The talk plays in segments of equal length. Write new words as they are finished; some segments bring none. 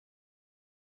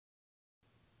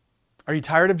Are you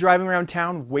tired of driving around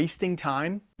town wasting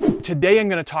time? Today I'm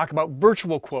going to talk about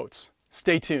virtual quotes.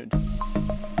 Stay tuned.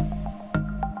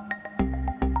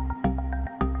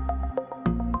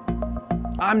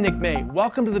 I'm Nick May.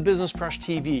 Welcome to the Business Brush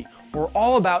TV. We're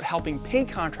all about helping paint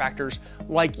contractors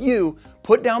like you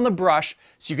put down the brush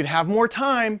so you can have more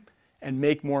time and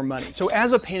make more money. So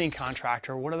as a painting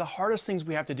contractor, one of the hardest things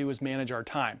we have to do is manage our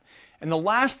time. And the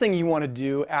last thing you want to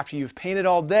do after you've painted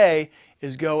all day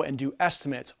is go and do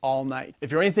estimates all night.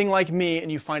 If you're anything like me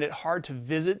and you find it hard to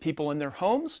visit people in their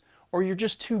homes, or you're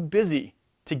just too busy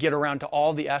to get around to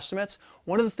all the estimates,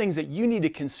 one of the things that you need to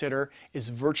consider is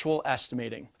virtual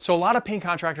estimating. So a lot of paint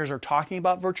contractors are talking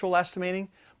about virtual estimating,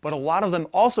 but a lot of them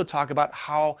also talk about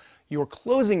how your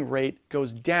closing rate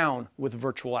goes down with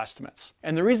virtual estimates.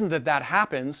 And the reason that that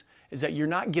happens is that you're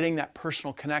not getting that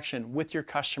personal connection with your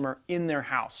customer in their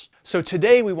house. So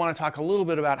today we want to talk a little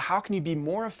bit about how can you be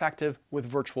more effective with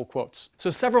virtual quotes. So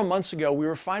several months ago, we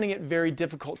were finding it very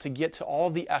difficult to get to all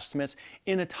of the estimates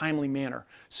in a timely manner.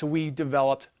 So we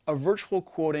developed a virtual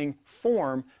quoting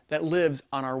form that lives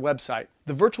on our website.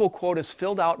 The virtual quote is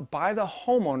filled out by the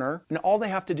homeowner, and all they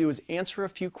have to do is answer a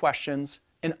few questions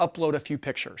and upload a few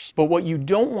pictures. But what you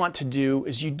don't want to do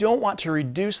is you don't want to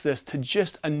reduce this to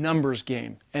just a numbers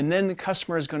game, and then the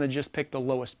customer is going to just pick the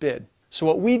lowest bid. So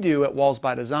what we do at Walls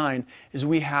by Design is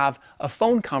we have a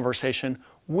phone conversation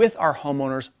with our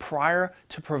homeowners prior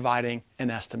to providing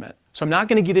an estimate. So I'm not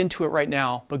going to get into it right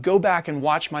now, but go back and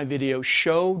watch my video,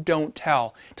 Show, Don't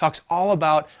Tell. It talks all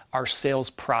about our sales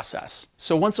process.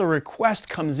 So once a request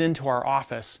comes into our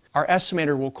office, our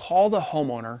estimator will call the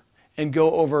homeowner and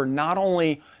go over not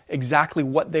only exactly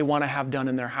what they want to have done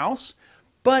in their house,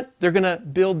 but they're going to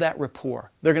build that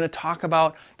rapport. They're going to talk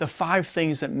about the 5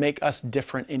 things that make us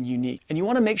different and unique. And you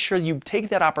want to make sure you take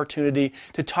that opportunity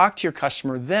to talk to your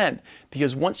customer then,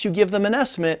 because once you give them an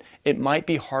estimate, it might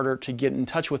be harder to get in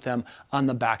touch with them on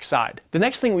the backside. The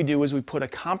next thing we do is we put a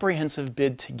comprehensive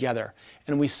bid together,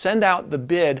 and we send out the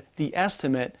bid, the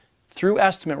estimate, through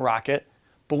Estimate Rocket,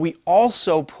 but we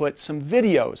also put some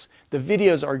videos. The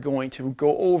videos are going to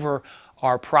go over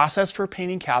our process for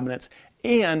painting cabinets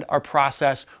and our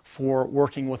process for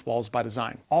working with Walls by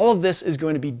Design. All of this is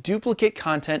going to be duplicate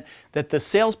content that the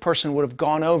salesperson would have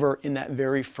gone over in that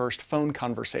very first phone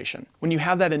conversation. When you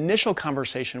have that initial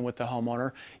conversation with the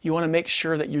homeowner, you want to make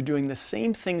sure that you're doing the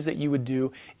same things that you would do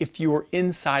if you were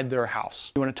inside their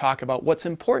house. You want to talk about what's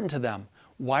important to them.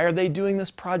 Why are they doing this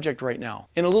project right now?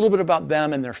 And a little bit about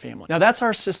them and their family. Now that's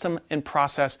our system and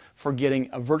process for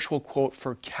getting a virtual quote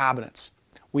for cabinets.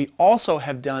 We also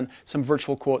have done some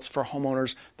virtual quotes for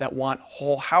homeowners that want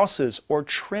whole houses or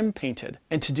trim painted.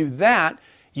 And to do that,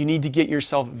 you need to get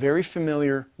yourself very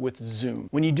familiar with Zoom.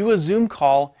 When you do a Zoom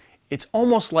call, it's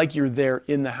almost like you're there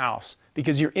in the house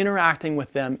because you're interacting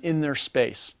with them in their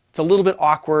space. It's a little bit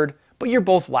awkward, but you're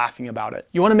both laughing about it.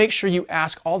 You want to make sure you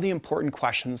ask all the important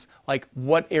questions like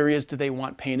what areas do they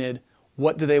want painted,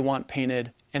 what do they want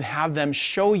painted, and have them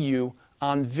show you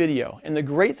on video. And the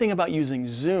great thing about using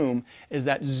Zoom is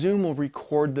that Zoom will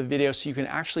record the video so you can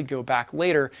actually go back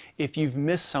later if you've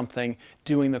missed something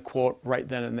doing the quote right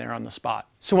then and there on the spot.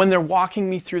 So when they're walking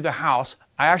me through the house,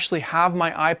 I actually have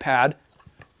my iPad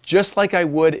just like I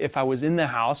would if I was in the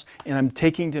house, and I'm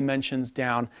taking dimensions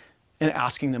down and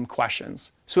asking them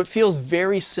questions. So it feels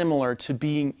very similar to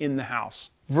being in the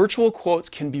house. Virtual quotes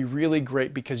can be really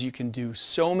great because you can do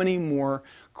so many more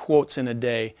quotes in a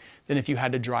day than if you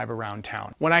had to drive around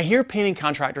town. When I hear painting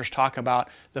contractors talk about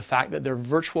the fact that their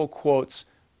virtual quotes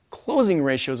closing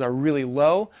ratios are really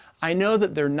low, I know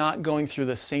that they're not going through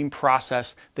the same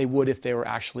process they would if they were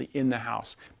actually in the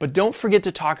house. But don't forget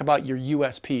to talk about your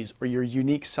USPs, or your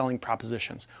unique selling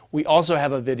propositions. We also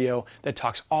have a video that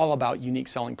talks all about unique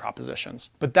selling propositions.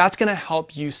 But that's going to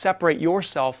help you separate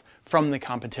yourself from the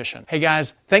competition. Hey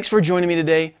guys, thanks for joining me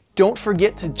today. Don't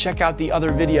forget to check out the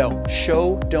other video,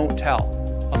 Show, Don't Tell.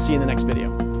 I'll see you in the next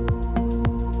video.